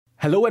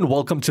Hello and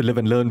welcome to Live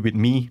and Learn with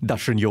me,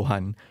 Dashran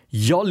Johan.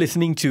 You're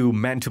listening to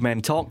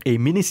Man2Man Talk, a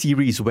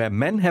mini-series where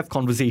men have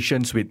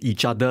conversations with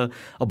each other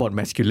about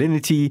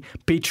masculinity,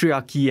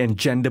 patriarchy and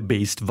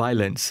gender-based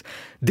violence.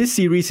 This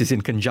series is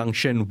in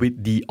conjunction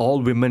with the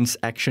All Women's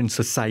Action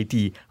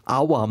Society,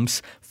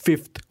 AWAM's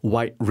 5th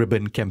White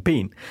Ribbon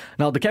campaign.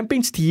 Now, the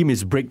campaign's theme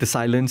is Break the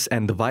Silence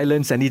and the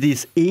Violence, and it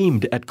is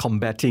aimed at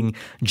combating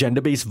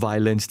gender-based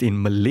violence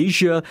in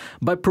Malaysia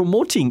by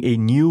promoting a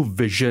new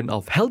vision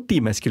of healthy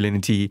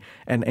masculinity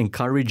and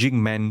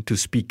encouraging men to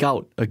speak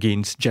out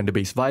against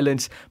gender-based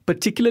violence,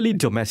 particularly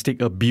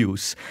domestic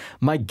abuse.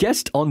 My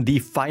guest on the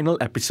final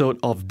episode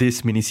of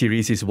this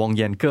miniseries is Wong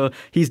Yan Ke.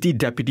 He's the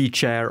Deputy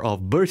Chair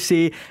of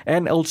Bersih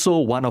and also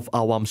one of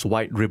AWAM's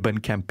White Ribbon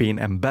campaign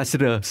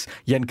ambassadors.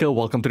 Yan Ke,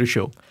 welcome to the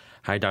show.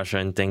 Hi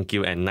Darshan, thank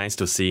you and nice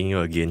to seeing you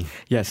again.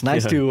 Yes,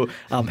 nice to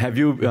have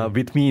you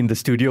with me in the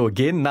studio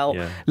again. Now,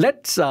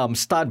 let's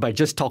start by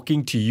just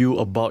talking to you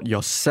about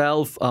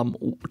yourself.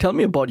 Tell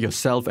me about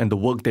yourself and the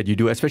work that you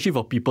do, especially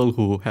for people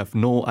who have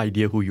no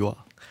idea who you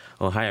are.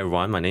 Oh, hi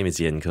everyone, my name is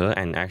Yan Ke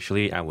and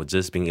actually I was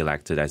just being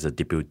elected as a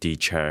Deputy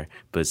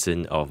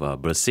Chairperson of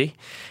Bersih.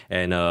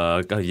 And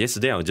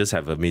yesterday I just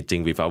have a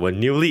meeting with our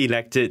newly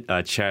elected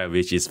chair,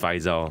 which is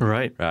Faisal.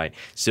 Right.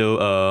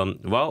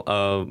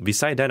 So,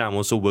 beside that, I'm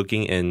also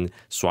working in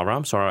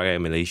Sarawak,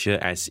 Malaysia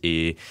as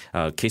a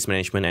case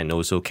management and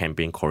also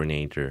campaign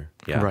coordinator.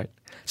 Yeah. Right.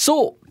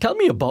 So, tell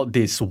me about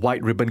this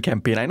White Ribbon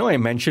campaign. I know I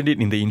mentioned it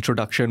in the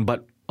introduction,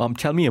 but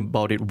tell me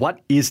about it.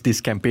 What is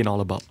this campaign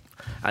all about?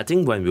 I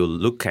think when we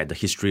look at the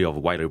history of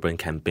White Ribbon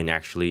campaign,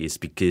 actually, it's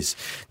because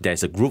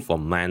there's a group of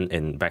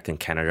men back in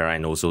Canada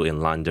and also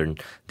in London.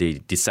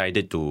 They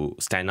decided to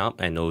stand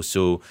up and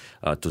also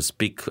to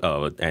speak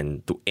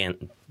and to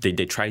end.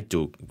 They tried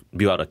to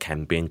build out a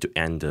campaign to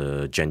end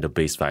the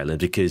gender-based violence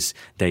because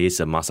there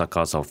is a massacre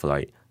of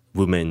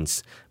women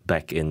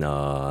back in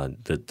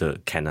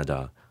the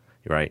Canada,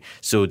 right?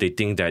 So they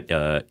think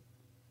that.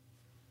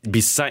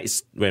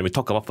 Besides, when we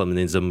talk about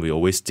feminism, we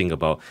always think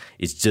about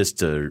it's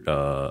just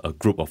a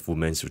group of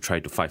women who try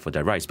to fight for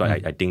their rights.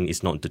 But I think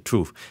it's not the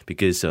truth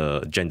because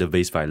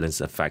gender-based violence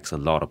affects a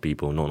lot of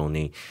people, not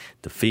only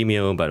the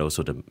female, but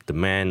also the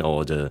man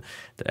or the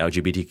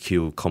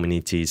LGBTQ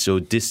community. So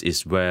this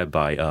is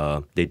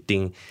whereby they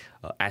think,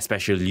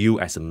 especially you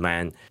as a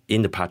man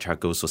in the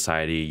patriarchal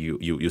society,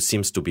 you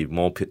seems to be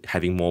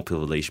having more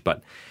privilege.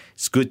 But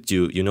it's good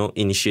to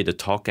initiate the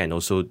talk and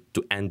also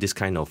to end this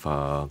kind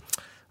of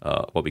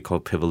what we call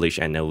privilege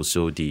and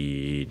also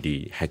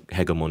the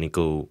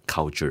hegemonical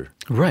culture.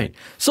 Right.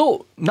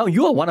 So now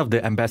you are one of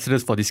the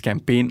ambassadors for this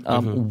campaign.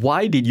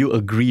 Why did you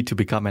agree to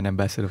become an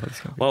ambassador for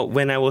this campaign? Well,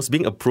 when I was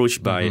being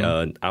approached by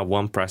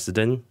AWAM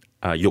president,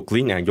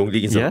 Yoklin, and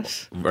Yoklin is a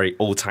very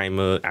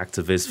old-timer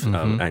activist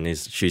and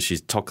she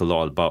talked a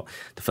lot about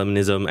the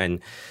feminism,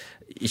 and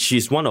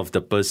she's one of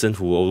the person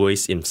who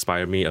always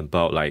inspired me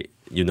about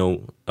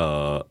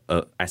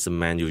as a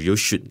man, you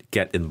should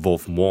get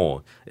involved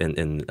more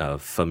in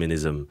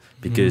feminism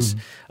because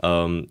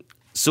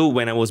so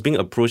when I was being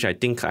approached, I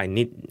think I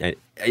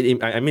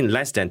mean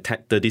less than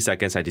 30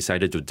 seconds, I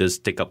decided to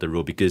just take up the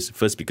role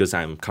because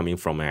I'm coming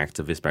from an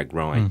activist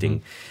background. I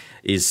think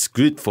it's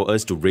good for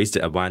us to raise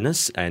the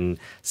awareness, and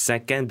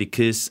second,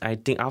 because I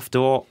think after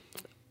all,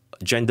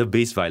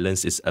 gender-based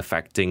violence is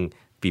affecting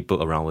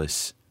people around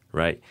us,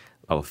 right?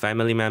 Our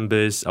family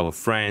members, our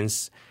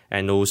friends,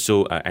 and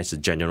also as a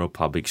general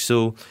public.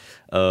 So,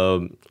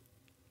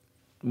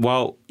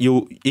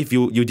 if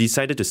you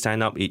decided to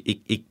stand up,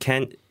 it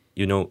can,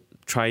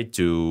 try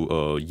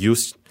to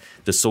use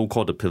the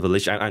so-called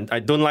privilege. I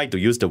don't like to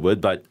use the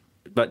word, but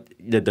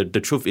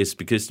the truth is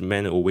because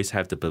men always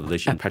have the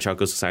privilege in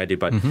patriarchal society.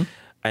 But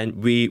and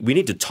we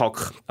need to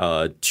talk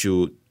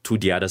to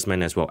the other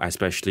men as well,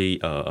 especially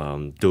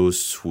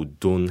those who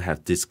don't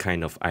have this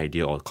kind of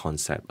idea or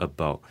concept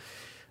about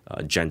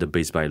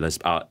gender-based violence.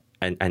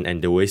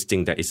 And they always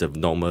think that it's a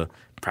normal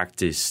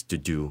practice to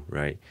do,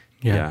 right?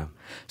 Yeah.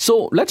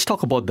 So let's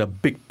talk about the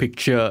big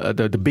picture,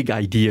 the big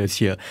ideas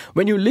here.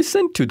 When you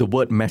listen to the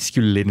word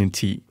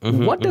masculinity,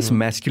 what does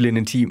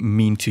masculinity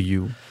mean to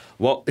you?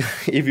 Well,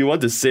 if you want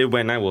to say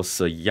when I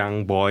was a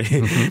young boy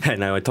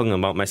and I was talking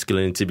about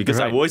masculinity, because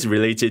I always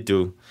related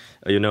to,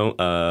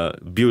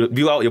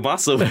 build out your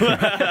muscle.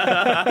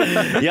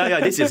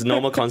 This is a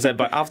normal concept.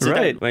 But after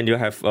that, when you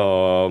have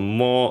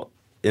more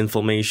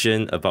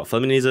information about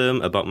feminism,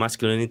 about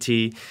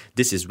masculinity,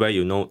 this is where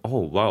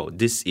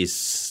this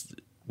is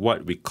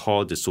what we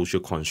call the social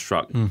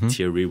construct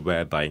theory,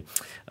 whereby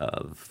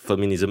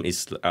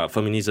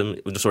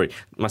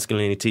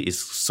masculinity is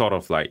sort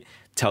of like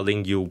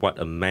telling you what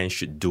a man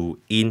should do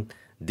in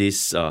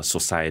this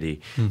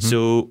society.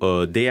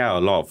 So there are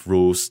a lot of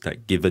rules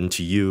that given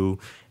to you,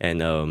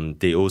 and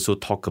they also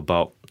talk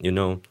about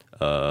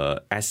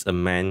as a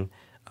man,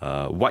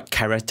 what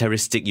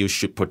characteristic you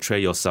should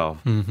portray yourself.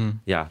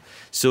 Yeah.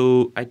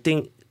 So I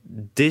think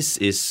this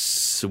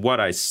is what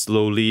I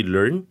slowly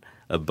learned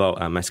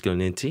about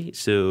masculinity.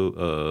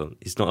 So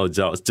it's not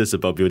just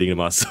about building a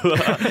muscle,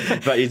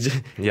 but it's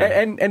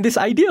and this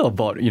idea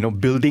about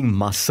building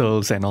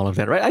muscles and all of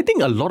that, right? I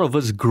think a lot of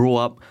us grow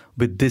up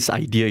with this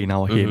idea in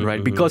our head,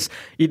 right? Because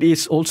it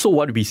is also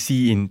what we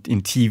see in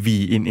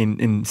TV,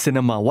 in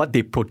cinema. What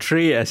they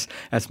portray as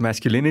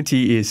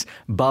masculinity is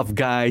buff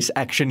guys,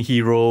 action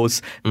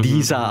heroes.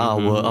 These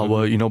are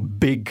our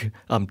big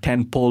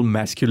tentpole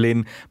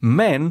masculine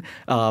men.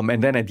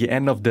 And then at the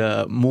end of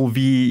the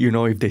movie,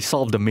 if they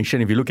solve the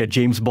mission, if you look at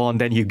James Bond,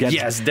 then you get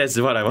that's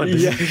what I want to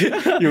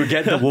say. You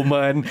get the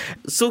woman.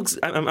 So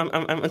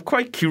I'm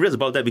quite curious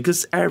about that,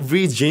 because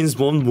every James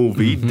Bond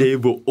movie they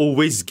will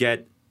always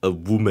get a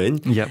woman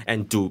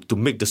and to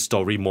make the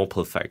story more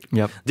perfect.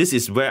 This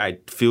is where I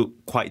feel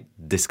quite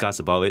disgust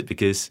about it,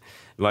 because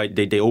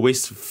they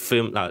always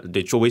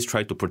they always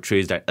try to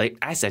portray that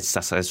as a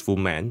successful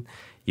man,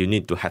 you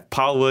need to have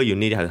power, you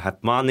need to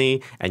have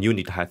money, and you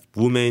need to have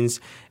women.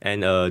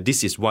 And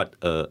this is what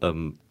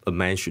a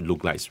man should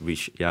look like,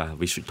 which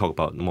we should talk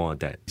about more of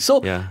that.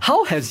 So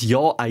how has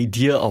your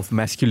idea of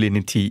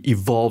masculinity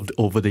evolved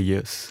over the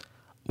years?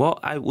 Well,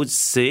 I would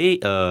say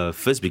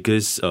first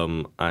because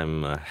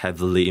I'm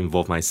heavily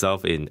involved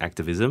myself in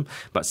activism,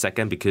 but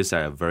second because I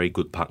have a very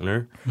good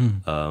partner.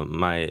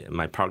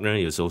 My partner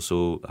is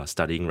also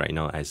studying right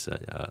now as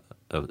a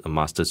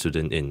master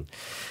student in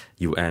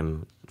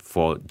AWAM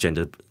for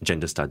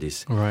gender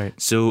studies. Right.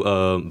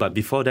 So, but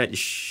before that,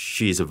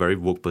 she is a very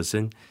woke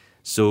person.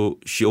 So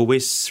she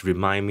always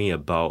remind me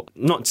about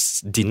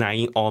not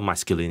denying all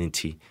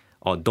masculinity,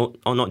 or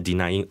not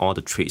denying all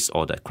the traits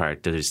or the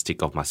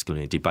characteristic of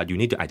masculinity, but you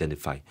need to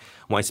identify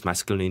what is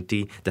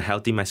masculinity, the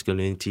healthy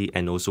masculinity,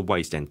 and also what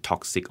is then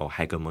toxic or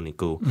hegemonic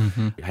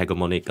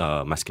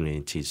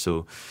masculinity.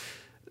 So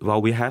while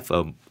we have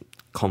a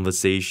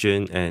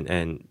conversation,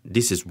 and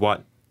this is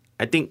what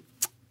I think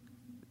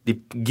they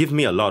give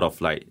me a lot of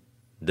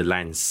the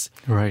lens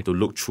to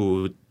look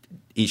through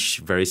each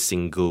very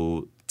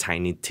single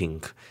tiny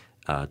thing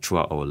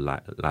throughout our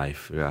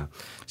life.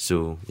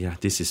 So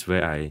this is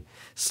where I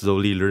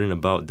slowly learn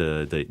about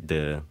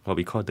the what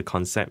we call the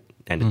concept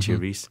and the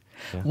theories.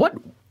 What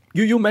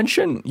you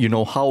mentioned,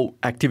 how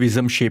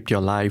activism shaped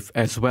your life,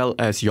 as well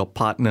as your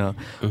partner,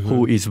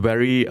 who is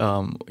very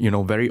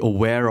very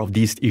aware of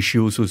these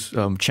issues, who's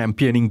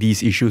championing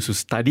these issues, who's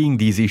studying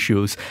these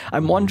issues.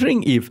 I'm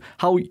wondering if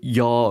how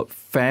your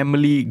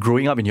family,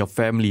 growing up in your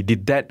family,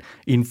 did that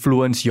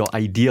influence your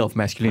idea of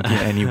masculinity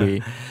in any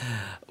way?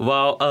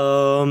 Well,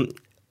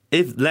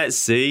 if let's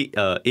say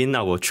in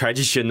our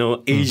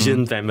traditional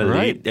Asian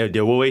family, they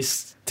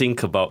always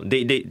think about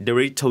they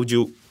already told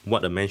you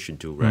what a man should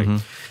do,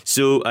 right?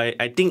 So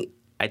I think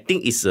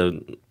it's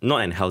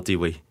not an healthy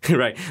way,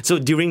 right? So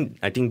during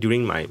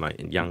my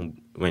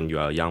when you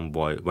are a young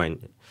boy,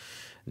 when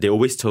they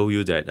always told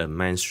you that a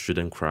man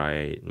shouldn't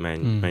cry,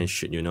 man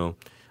should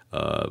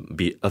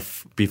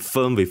be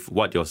firm with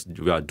what you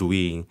are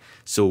doing.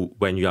 So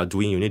when you are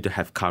doing, you need to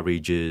have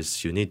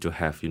courageous. You need to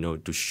have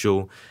to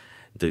show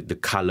the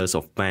colors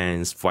of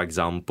pants. For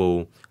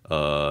example,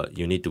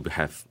 you need to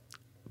have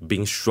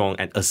being strong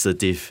and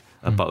assertive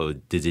about a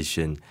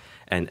decision.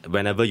 And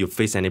whenever you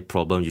face any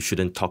problem, you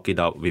shouldn't talk it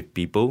out with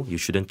people. You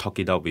shouldn't talk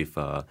it out with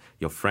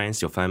your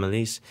friends, your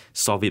families.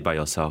 Solve it by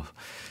yourself.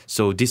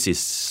 So this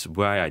is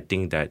why I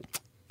think that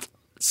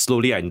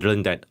slowly I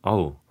learned that,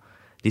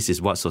 this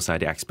is what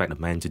society expects a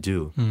man to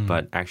do.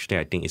 But actually,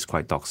 I think it's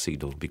quite toxic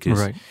though,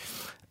 because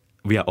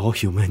we are all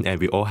human and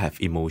we all have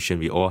emotion,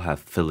 we all have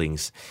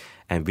feelings,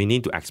 and we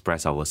need to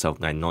express ourselves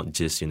and not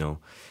just,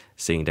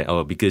 saying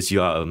that, because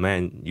you are a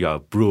man, you are a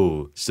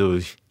bro, so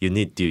you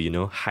need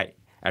to, hide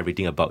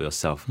everything about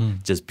yourself.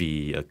 Just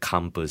be a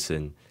calm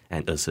person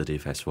and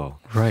assertive as well.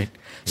 Right.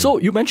 So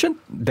you mentioned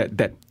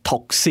that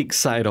toxic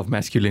side of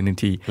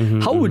masculinity.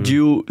 How would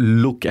you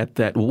look at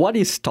that? What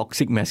is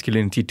toxic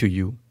masculinity to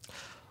you?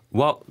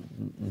 Well,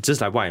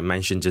 just like what I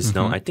mentioned just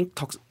now, I think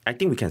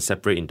we can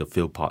separate into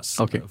few parts.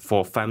 Okay.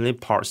 For family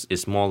parts,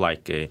 it's more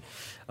like a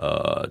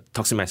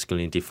toxic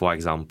masculinity. For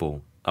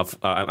example,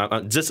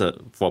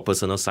 for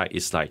personal side,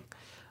 it's like,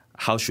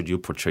 how should you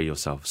portray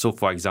yourself? So,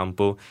 for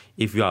example,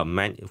 if you are a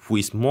man who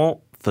is more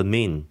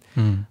feminine,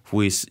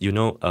 who is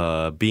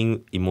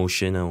being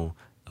emotional,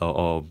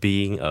 or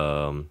being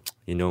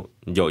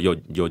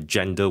your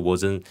gender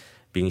wasn't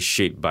being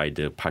shaped by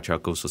the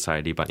patriarchal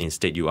society, but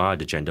instead you are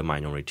the gender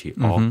minority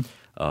or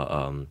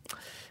the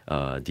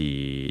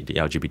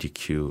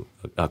LGBTQ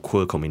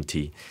queer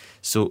community.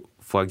 So,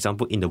 for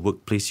example, in the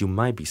workplace, you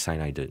might be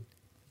side-eyed.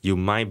 You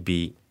might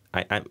be.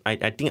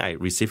 I think I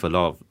receive a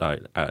lot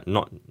of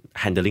not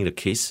handling the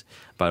case,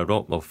 but a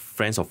lot of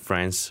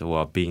friends who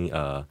are being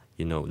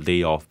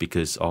laid off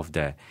because of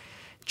their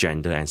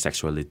gender and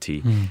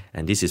sexuality,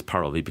 and this is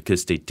part of it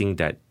because they think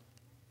that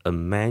a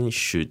man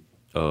should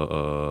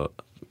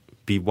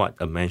be what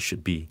a man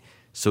should be.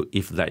 So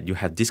if you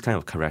have this kind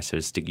of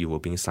characteristic, you will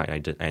be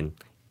side-eyed, and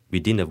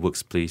within the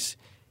workplace,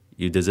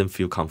 you doesn't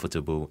feel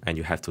comfortable, and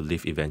you have to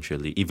leave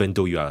eventually, even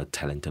though you are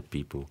talented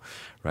people,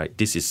 right?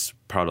 This is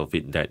part of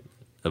it, that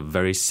a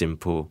very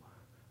simple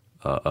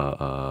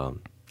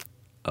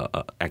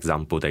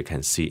example they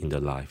can see in their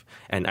life.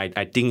 And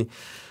I think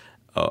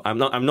I'm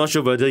not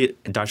sure whether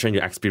Darshan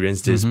you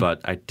experienced this, but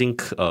I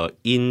think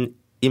in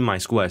my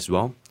school as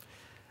well,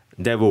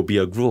 there will be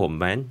a group of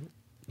men,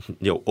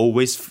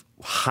 always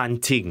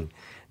hunting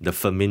the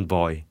feminine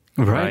boy,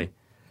 right?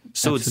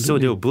 So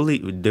they'll bully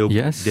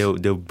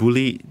they'll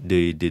bully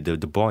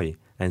the boy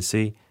and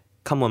say,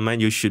 "Come on, man,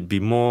 you should be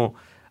more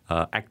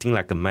acting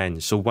like a man.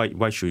 So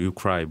why should you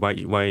cry?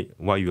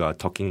 Why you are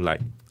talking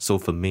like so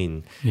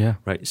feminine?" Yeah,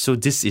 right. So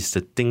this is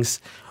the things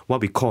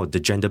what we call the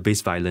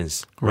gender-based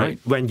violence, right?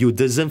 When you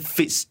doesn't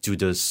fit to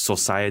the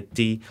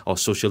society or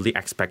social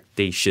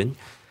expectation,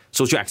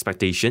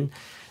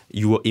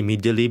 you are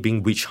immediately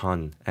being witch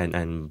hunt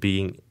and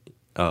being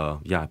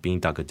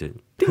targeted.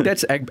 I think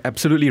that's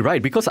absolutely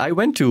right, because I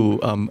went to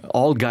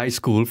all guys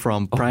school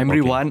from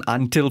primary 1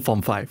 until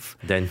form 5.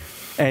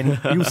 And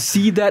you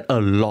see that a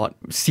lot.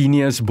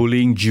 Seniors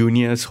bullying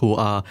juniors who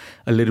are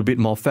a little bit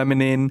more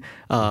feminine,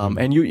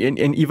 and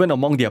even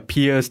among their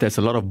peers, there's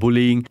a lot of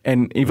bullying.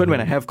 And even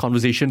when I have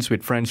conversations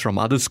with friends from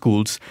other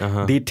schools,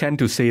 they tend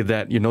to say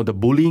that the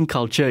bullying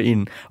culture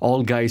in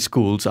all guys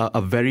schools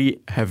are very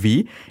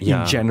heavy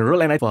in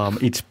general, and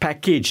it's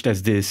packaged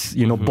as this.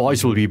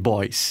 Boys will be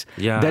boys.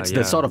 That's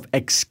the sort of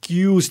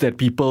excuse that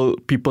people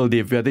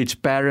whether it's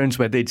parents,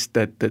 whether it's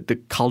the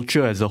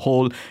culture as a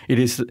whole, it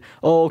is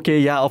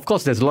of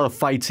course there's a lot of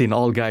fights in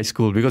all guys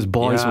school because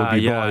boys will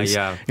be boys.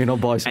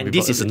 Boys. And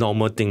this is a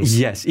normal thing.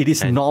 Yes, it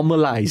is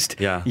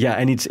normalized.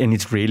 And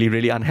it's really,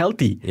 really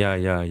unhealthy.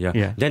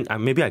 Then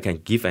maybe I can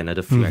give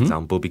another few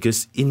example,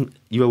 because you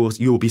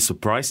will be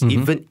surprised,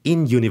 even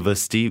in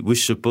university,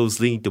 which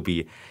supposedly to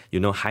be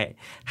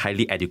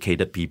highly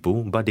educated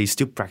people, but they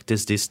still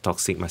practice this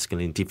toxic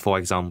masculinity. For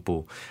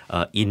example,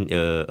 in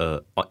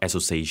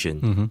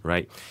association,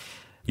 right?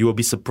 You will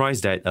be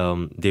surprised that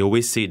they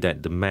always say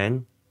that the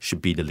man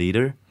should be the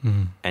leader,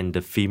 and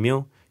the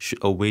female should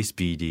always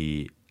be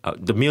the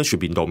male should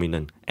be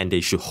dominant, and they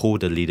should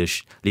hold the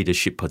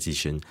leadership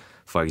position.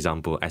 For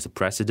example, as a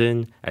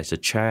president, as a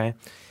chair,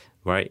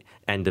 right?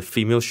 And the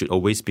female should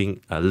always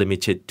be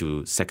limited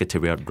to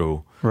secretariat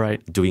role,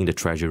 right? Doing the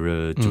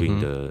treasurer, doing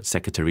the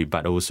secretary,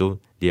 but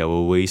also they are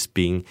always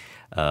being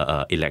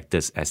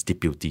elected as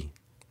deputy,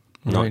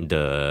 not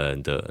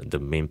the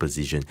main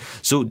position.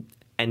 So,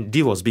 and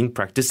this was being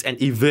practiced, and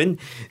even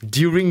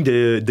during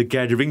the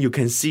gathering, you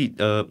can see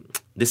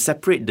they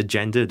separate the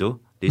gender though.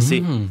 They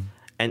say,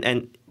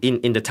 and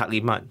in the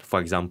taklimat, for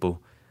example,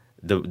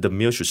 the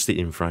male should sit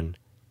in front,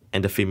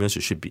 and the female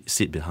should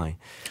sit behind.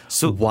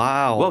 So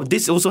well,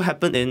 this also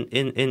happened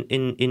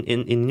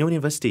in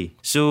university.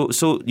 So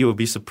you will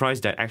be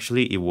surprised that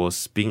actually it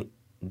was being,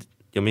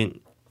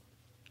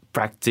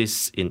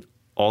 practiced in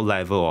all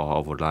level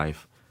of our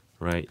life,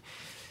 right?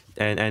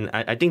 And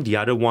I think the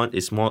other one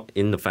is more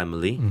in the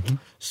family.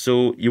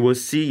 So you will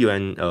see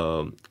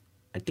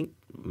I think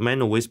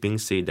men always being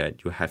said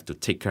that you have to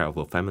take care of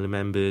your family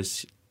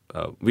members,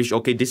 which,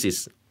 this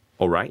is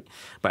all right.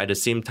 But at the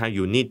same time,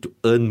 you need to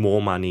earn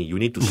more money. You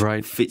need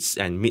to fit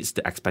and meet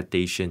the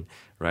expectation,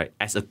 right?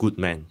 As a good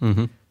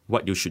man,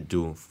 what you should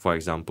do, for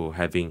example,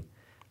 having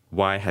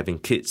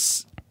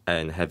kids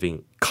and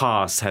having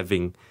cars,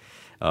 having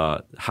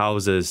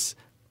houses,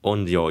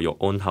 own your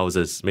own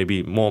houses,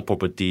 maybe more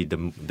property,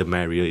 the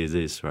merrier it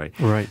is, right?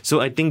 Right.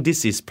 So I think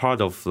this is part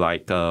of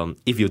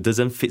if you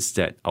doesn't fit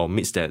that or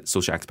meets that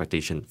social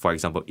expectation. For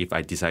example, if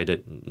I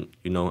decided,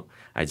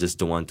 I just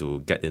don't want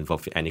to get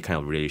involved in any kind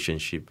of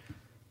relationship,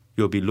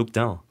 you'll be looked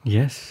down.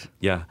 Yes.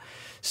 Yeah.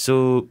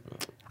 So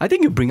I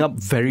think you bring up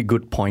very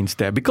good points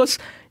there, because,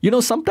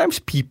 sometimes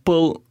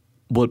people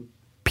will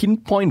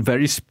pinpoint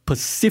very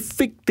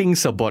specific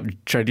things about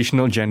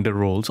traditional gender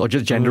roles or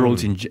just gender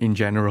roles in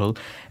general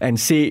and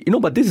say,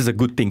 but this is a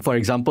good thing. For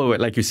example,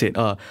 like you said,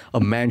 a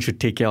man should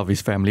take care of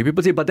his family.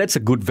 People say, but that's a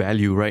good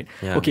value, right?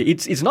 Yeah. Okay,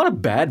 it's not a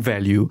bad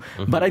value,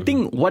 but I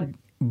think what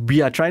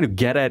we are trying to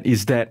get at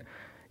is that,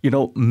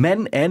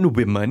 men and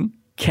women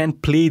can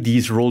play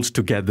these roles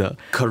together.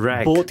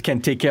 Correct. Both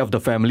can take care of the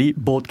family,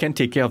 both can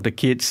take care of the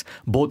kids,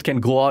 both can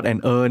go out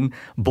and earn,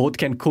 both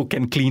can cook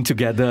and clean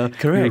together.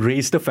 Correct.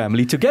 Raise the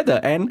family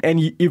together. And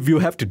if you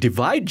have to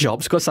divide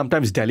jobs, because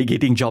sometimes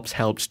delegating jobs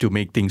helps to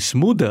make things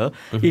smoother,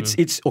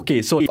 it's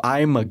okay. So if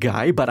I'm a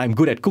guy, but I'm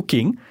good at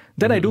cooking,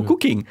 then I do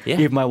cooking. Yeah.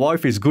 If my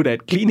wife is good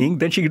at cleaning,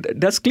 then she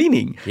does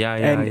cleaning.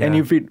 And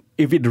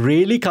if it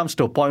really comes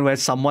to a point where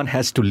someone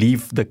has to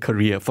leave the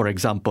career, for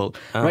example,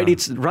 right?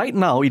 It's right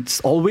now, it's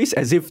always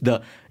as if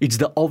it's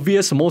the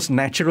obvious, most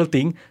natural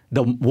thing.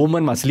 The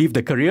woman must leave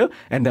the career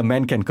and the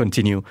man can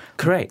continue.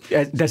 Correct.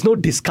 There's no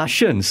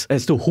discussions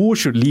as to who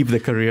should leave the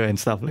career and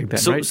stuff like that.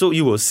 So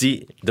you will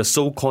see the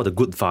so-called the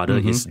good father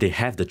is they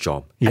have the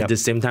job. At the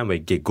same time,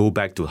 when they go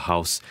back to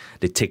house,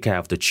 they take care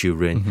of the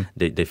children,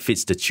 they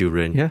fix the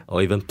children,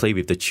 or even play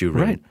with the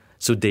children. Right.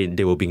 So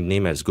they will be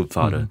named as good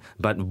father.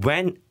 But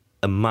when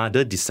a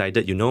mother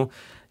decided, you know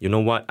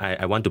what,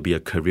 I want to be a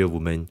career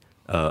woman,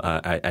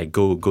 I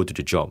go to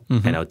the job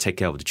and I'll take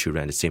care of the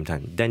children at the same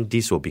time, then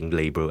these were being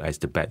labeled as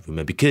the bad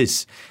women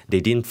because they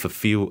didn't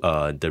fulfill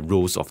the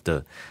roles of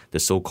the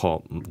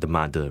so-called the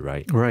mother,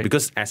 right? Right.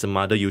 Because as a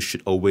mother, you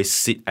should always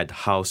sit at the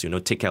house,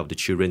 take care of the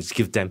children,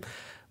 give them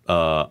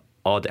all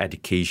the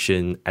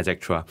education,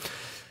 etc.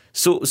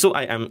 So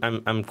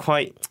I'm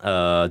quite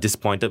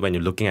disappointed when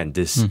you're looking at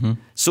this.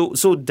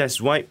 So that's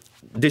why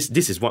this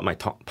is what my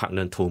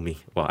partner told me.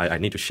 Well, I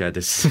need to share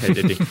this.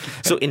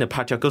 So in a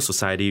patriarchal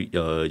society,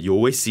 you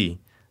always see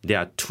there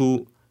are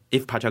two.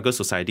 If patriarchal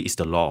society is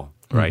the law,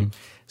 right?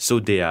 So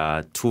there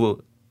are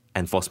two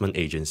enforcement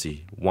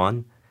agency.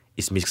 One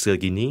is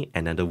misogyny,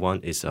 and another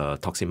one is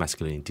toxic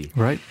masculinity.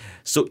 Right.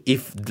 So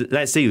if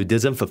let's say you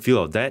doesn't fulfill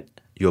all that,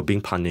 you're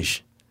being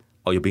punished,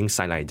 or you're being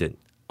sidelined,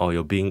 or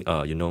you're being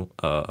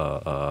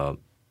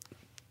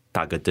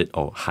targeted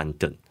or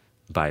hunted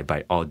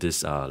by all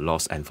this law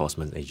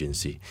enforcement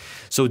agency.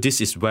 So this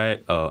is where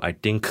I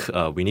think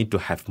we need to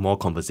have more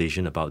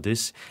conversation about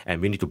this, and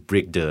we need to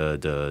break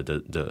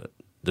the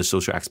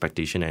social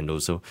expectation and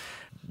also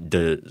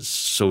the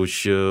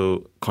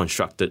social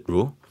constructed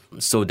rule,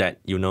 so that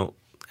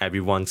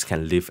everyone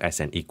can live as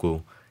an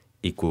equal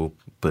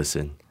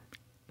person.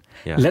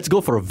 Yeah. Let's go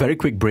for a very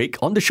quick break.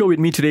 On the show with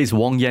me today is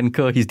Wong Yan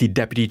Ke. He's the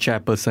Deputy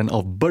Chairperson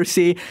of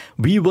Bersih.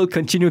 We will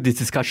continue this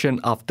discussion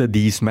after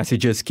these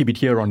messages. Keep it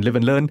here on Live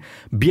and Learn,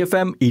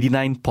 BFM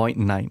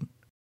 89.9.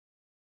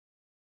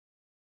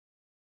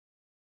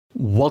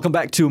 Welcome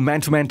back to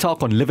Man2Man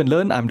Talk on Live and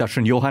Learn. I'm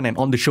Darshan Johan, and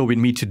on the show with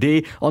me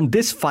today on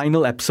this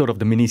final episode of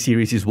the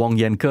mini-series is Wong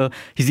Yan Ke.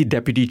 He's the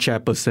Deputy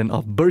Chairperson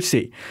of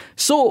Bersih.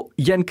 So,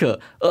 Yan Ke,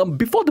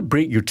 before the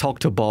break, you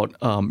talked about,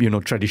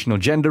 traditional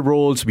gender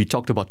roles. We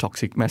talked about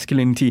toxic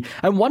masculinity.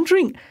 I'm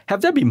wondering,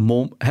 have there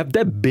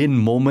been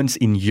moments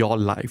in your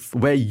life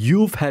where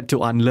you've had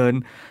to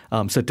unlearn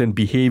certain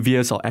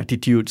behaviors or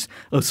attitudes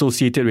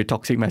associated with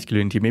toxic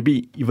masculinity?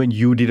 Maybe even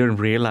you didn't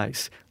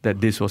realize that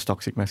this was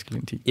toxic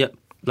masculinity. Yep.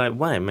 Like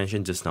what I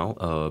mentioned just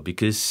now,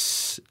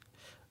 because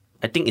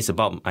I think it's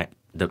about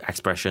the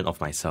expression of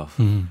myself,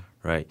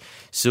 right?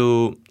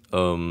 So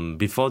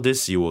before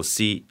this, you will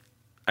see.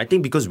 I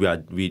think because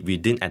we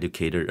didn't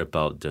educated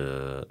about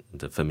the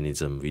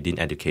feminism, we didn't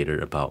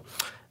educated about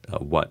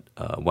what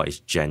is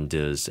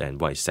genders and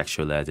what is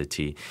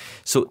sexuality.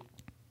 So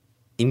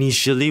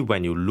initially,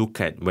 when you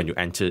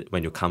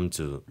come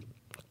to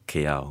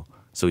KL,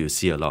 so you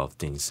see a lot of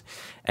things,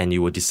 and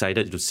you were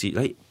decided to see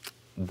like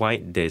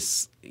why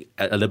there's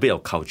a little bit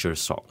of cultural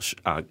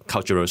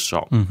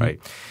shock, right?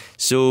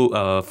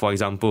 So, for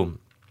example,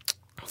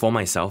 for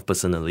myself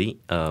personally,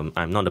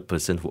 I'm not a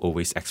person who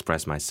always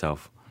express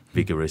myself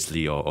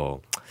vigorously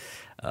or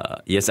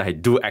yes, I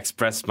do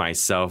express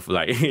myself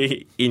like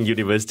in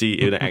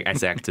university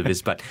as an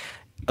activist, but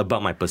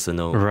about my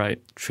personal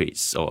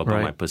traits or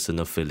about my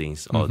personal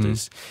feelings, all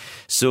this.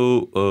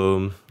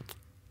 So,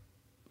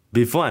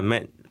 before I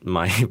met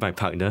my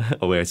partner,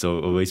 so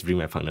always bring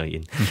my partner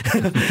in.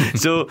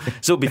 so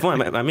before I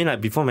met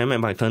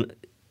my partner,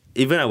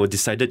 even I would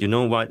decided,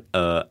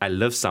 I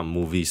love some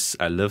movies.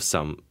 I love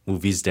some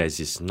movies that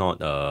is not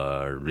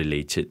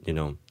related,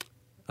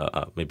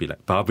 maybe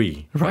like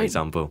Barbie, for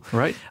example.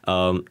 Right.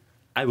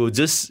 I will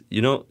just,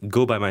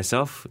 go by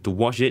myself to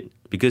watch it,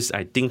 because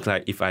I think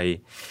like if I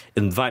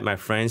invite my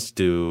friends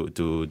to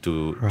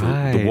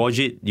watch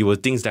it, you will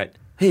think that,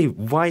 hey,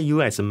 why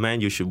you as a man,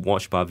 you should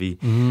watch Barbie?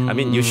 I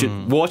mean, you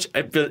should watch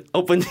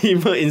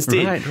Oppenheimer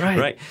instead.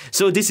 Right.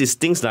 So this is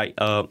things like,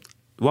 I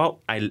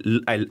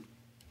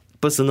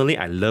personally,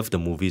 I love the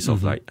movies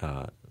of like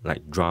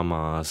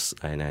dramas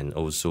and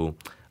also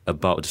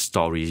about the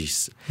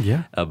stories.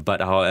 Yeah.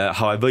 But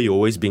however, you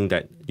always being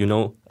that,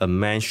 a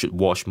man should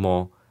watch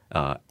more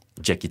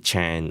Jackie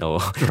Chan or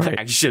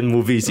action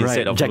movies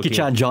instead of Jackie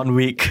Chan, John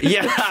Wick,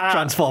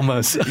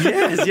 Transformers.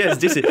 yes.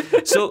 This is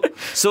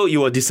so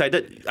you were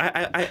decided.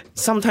 I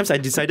sometimes I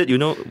decided. You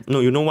know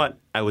what?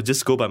 I would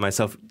just go by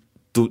myself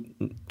to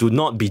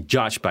not be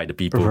judged by the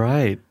people.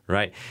 Right.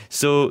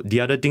 So the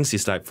other things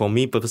is like for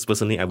me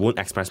personally, I won't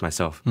express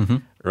myself.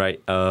 Right.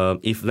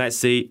 If let's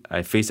say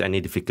I face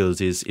any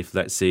difficulties, if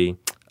let's say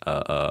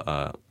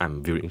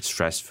I'm very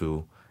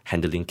stressful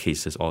handling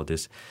cases, all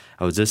this,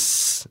 I would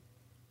just.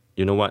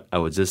 You know what? I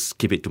will just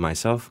keep it to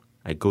myself.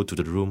 I go to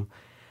the room.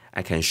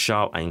 I can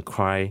shout and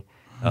cry,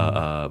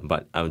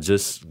 but I'll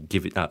just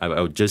give it.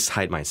 I'll just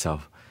hide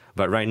myself.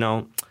 But right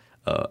now,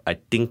 I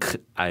think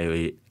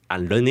I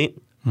unlearn it.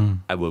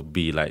 I will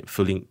be like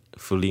feeling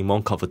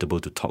more comfortable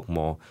to talk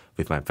more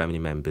with my family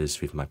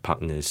members, with my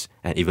partners,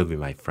 and even with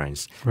my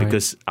friends.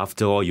 Because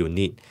after all, you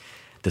need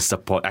the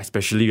support,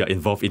 especially you are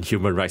involved in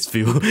human rights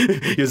field.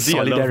 You see,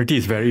 solidarity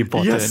is very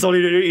important. Yes,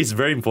 solidarity is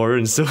very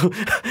important. So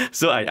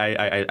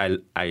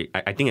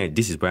I think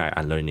this is where I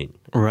unlearn it.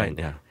 Right. And,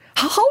 yeah.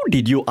 How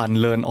did you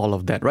unlearn all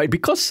of that? Right,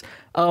 because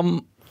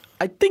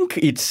I think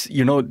it's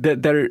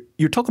there.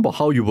 You talk about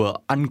how you were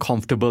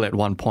uncomfortable at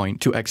one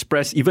point to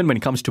express, even when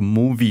it comes to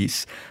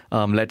movies.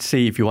 Let's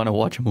say if you want to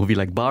watch a movie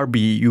like Barbie,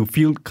 you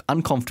feel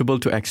uncomfortable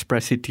to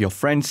express it to your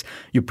friends.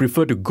 You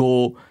prefer to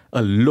go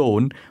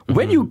alone.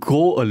 When you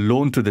go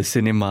alone to the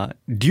cinema,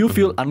 do you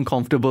feel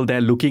uncomfortable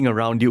there looking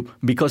around you?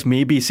 Because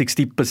maybe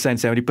 60%,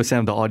 70%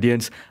 of the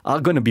audience are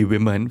going to be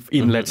women,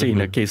 in let's say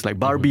in a case like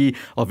Barbie,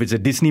 or if it's a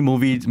Disney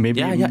movie,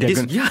 maybe I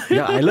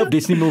love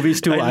Disney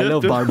movies too. I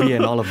love Barbie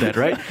and all of that,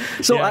 right?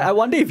 So I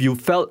wonder if you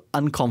felt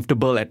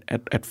uncomfortable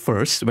at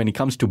first when it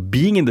comes to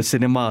being in the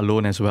cinema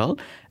alone as well.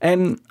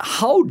 And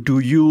how do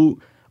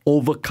you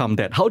overcome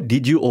that? How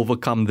did you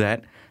overcome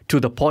that to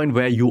the point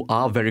where you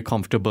are very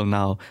comfortable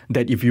now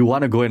that if you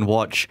want to go and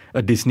watch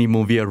a Disney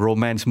movie, a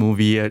romance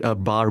movie, a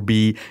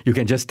Barbie, you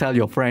can just tell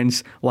your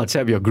friends,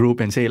 WhatsApp your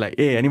group and say like,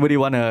 hey, anybody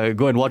want to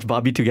go and watch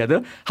Barbie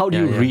together? How do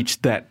you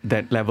reach that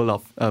level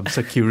of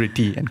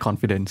security and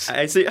confidence?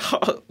 I say,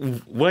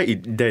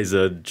 there's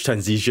a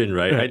transition,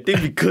 right? I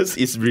think because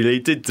it's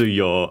related to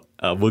your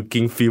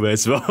working field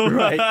as well.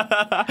 Right.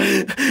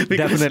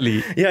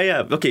 Definitely.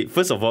 Yeah. Okay,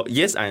 first of all,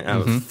 yes,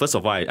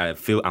 I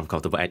feel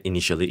uncomfortable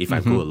initially if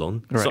I go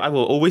alone. Right. So I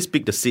will always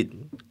pick the seat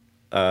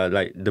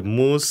like the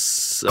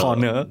most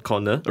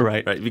corner,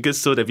 right?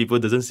 Because so that people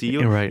doesn't see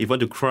you. Right. If you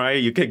want to cry,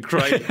 you can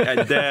cry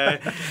at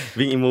there,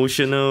 being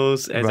emotional,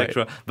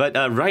 etc. Right.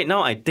 But right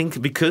now, I think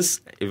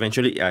because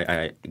eventually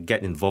I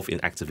get involved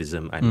in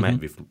activism, I met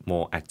with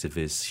more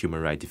activists,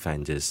 human rights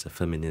defenders,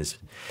 feminists.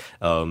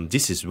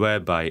 This is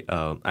whereby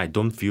I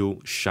don't feel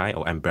shy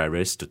or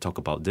embarrassed to talk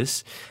about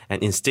this,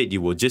 and instead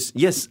you will just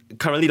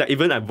currently like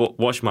even I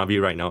watch Barbie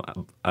right now.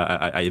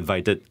 I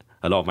invited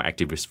a lot of my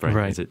activist friends.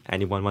 Right. I said,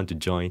 anyone want to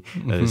join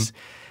us?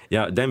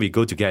 Yeah, then we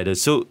go together.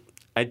 So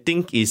I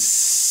think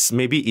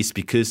maybe it's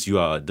because you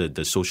are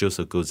the social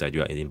circles that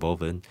you are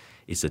involved in.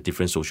 It's a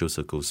different social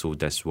circle. So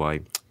that's why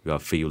you are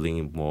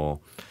feeling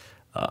more,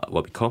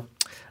 what we call,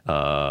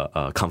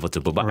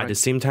 comfortable. But at the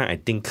same time, I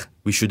think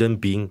we shouldn't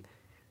be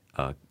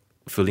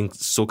feeling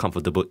so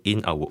comfortable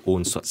in our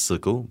own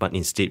circle, but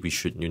instead we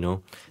should,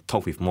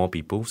 talk with more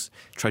people,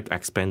 try to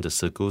expand the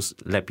circles,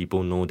 let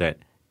people know that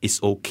it's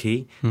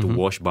okay to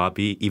watch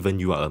Barbie, even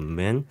you are a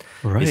man.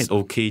 Right. It's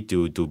okay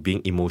to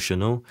being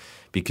emotional,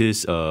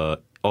 because or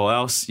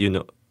else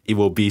it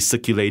will be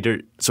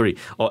circulated.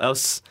 Or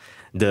else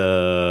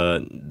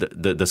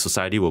the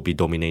society will be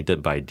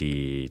dominated by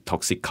the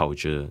toxic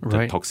culture,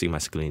 the toxic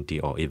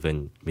masculinity, or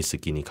even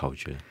misogyny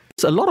culture.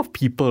 So a lot of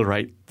people,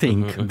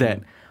 think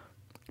that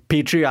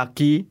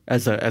patriarchy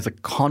as a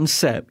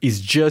concept is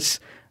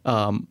just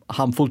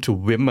harmful to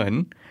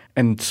women.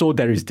 And so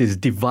there is this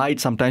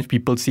divide. Sometimes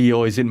people see,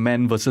 is it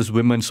men versus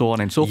women, so on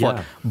and so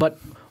forth. But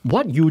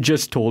what you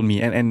just told me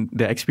and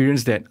the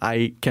experience that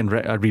I can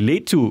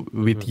relate to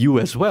with you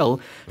as well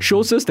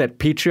shows us that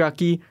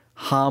patriarchy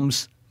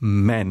harms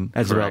men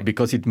as well,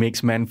 because it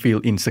makes men feel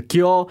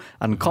insecure,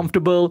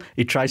 uncomfortable.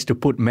 It tries to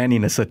put men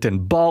in a certain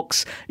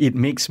box. It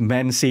makes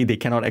men say they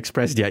cannot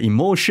express their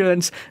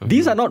emotions.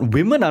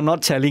 Women are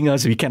not telling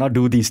us we cannot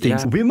do these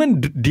things.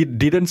 Women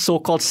didn't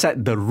so-called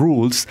set the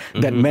rules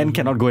that men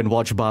cannot go and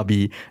watch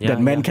Barbie,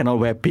 that men cannot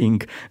wear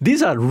pink.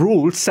 These are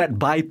rules set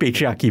by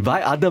patriarchy,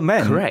 by other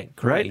men.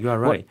 Correct. Right? You are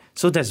right.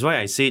 So that's why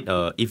I said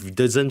if it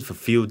doesn't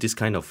fulfill this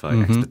kind of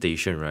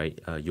expectation,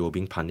 you're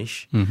being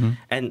punished.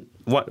 And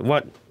what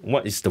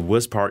is the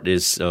worst part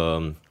is,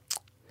 for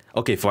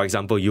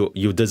example,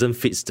 you doesn't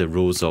fit the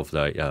rules of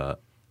like a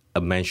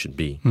man should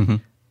be.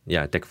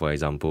 Take for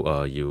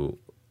example, you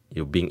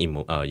being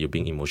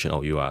emotional,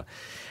 or you are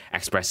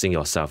expressing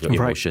yourself, your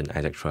emotion,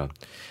 etc.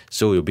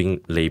 So you're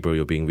being labeled,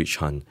 you're being witch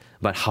hunt.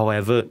 But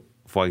however,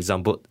 for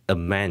example, a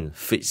man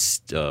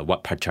fits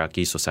what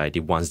patriarchy society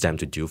wants them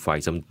to do. For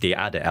example, they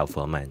are the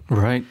alpha man.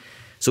 Right.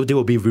 So they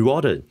will be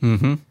rewarded.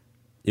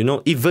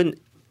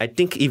 I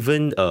think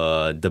even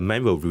the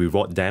men will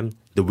reward them.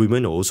 The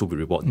women will also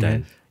reward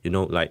them.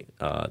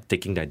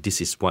 Taking that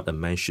this is what a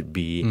man should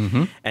be.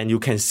 And you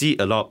can see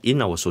a lot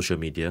in our social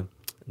media.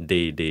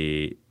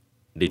 They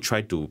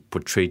try to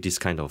portray this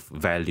kind of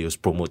values,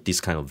 promote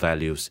this kind of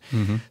values.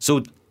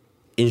 So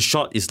in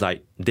short, it's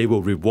like they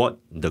will reward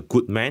the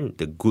good man,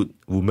 the good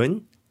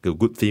woman, the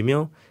good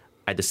female.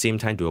 At the same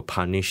time, they will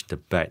punish the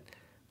bad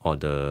or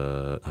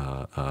the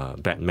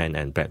bad men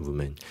and bad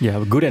women.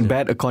 Yeah, good and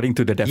bad according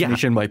to the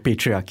definition by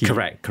patriarchy.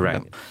 Correct.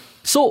 Yeah.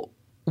 So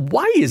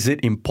why is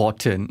it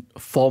important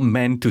for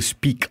men to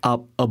speak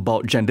up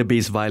about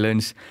gender-based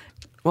violence?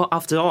 Well,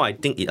 after all, I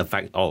think it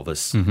affects all of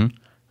us.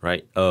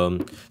 Right?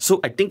 So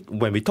I think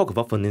when we talk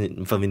about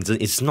feminism,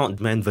 it's not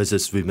men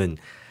versus women.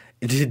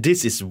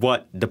 This is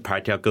what the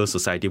patriarchal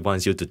society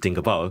wants you to think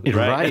about.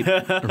 Right.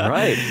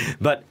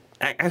 But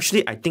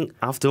actually, I think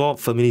after all,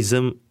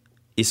 feminism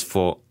is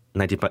for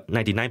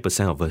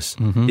 99% of us.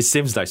 It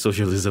seems like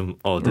socialism,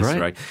 all this,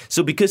 right?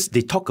 So because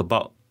they talk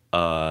about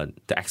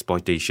the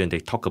exploitation, they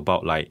talk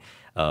about like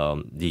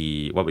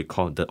the what we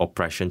call the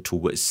oppression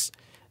towards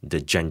the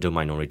gender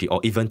minority,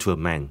 or even to a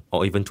man,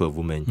 or even to a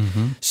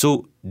woman.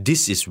 So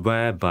this is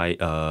whereby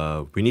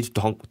we need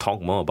to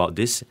talk more about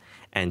this,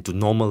 and to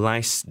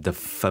normalize the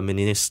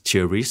feminist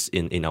theories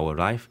in our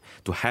life,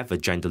 to have a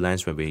gender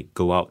lens when we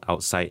go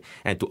outside,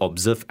 and to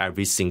observe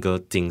every single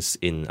things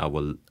in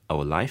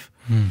our life.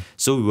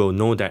 So we will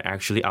know that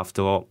actually,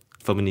 after all,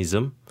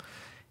 feminism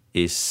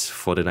is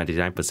for the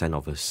 99%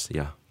 of us.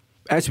 Yeah.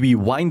 As we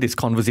wind this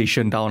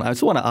conversation down, I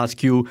also want to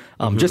ask you,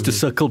 just to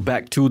circle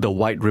back to the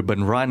White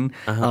Ribbon Run.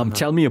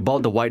 Tell me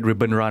about the White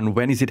Ribbon Run.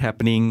 When is it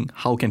happening?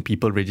 How can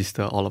people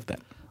register? All of that.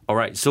 All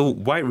right. So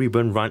White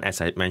Ribbon Run,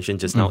 as I mentioned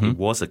just now, it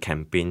was a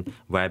campaign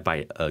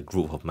whereby a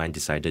group of men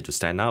decided to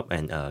stand up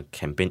and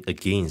campaign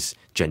against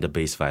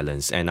gender-based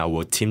violence. And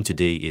our team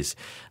today is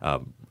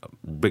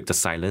Break the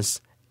Silence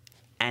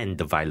and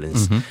the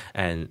Violence.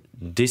 And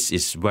this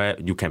is where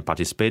you can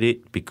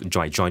participate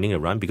by joining a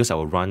run, because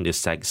our run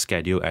is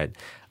scheduled at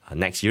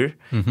next year,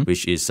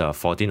 which is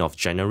 14th of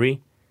January.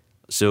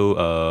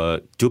 So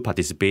do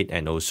participate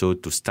and also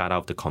to start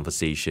out the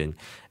conversation.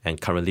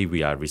 And currently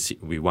we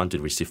want to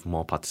receive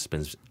more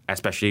participants,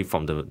 especially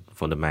from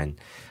the men,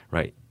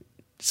 right?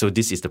 So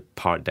this is the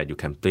part that you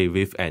can play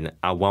with, and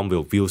AWAM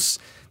will use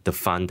the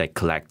fund that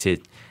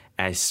collected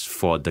as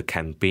for the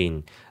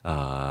campaign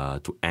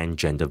to end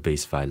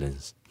gender-based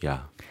violence.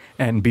 Yeah.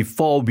 And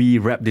before we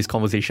wrap this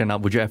conversation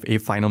up, would you have a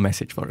final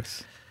message for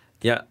us?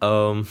 Yeah.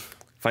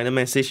 Final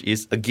message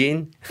is,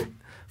 again,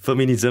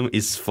 feminism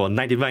is for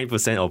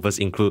 99% of us,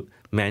 include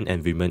men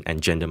and women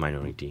and gender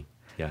minority.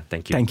 Yeah,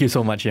 thank you. Thank you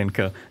so much, Yan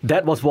Ke.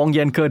 That was Wong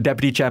Yan Ke,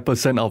 Deputy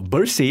Chairperson of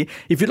Bersih.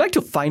 If you'd like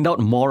to find out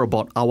more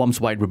about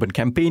AWAM's White Ribbon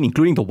campaign,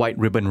 including the White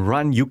Ribbon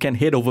Run, you can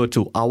head over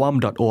to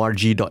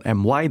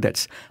awam.org.my.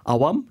 That's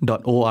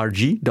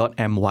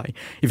awam.org.my.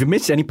 If you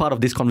missed any part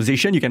of this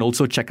conversation, you can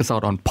also check us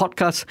out on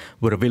podcasts.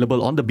 We're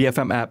available on the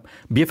BFM app,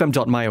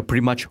 bfm.my, or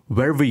pretty much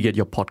wherever you get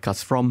your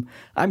podcasts from.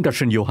 I'm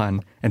Darshan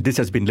Johan, and this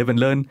has been Live and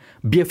Learn,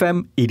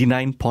 BFM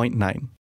 89.9.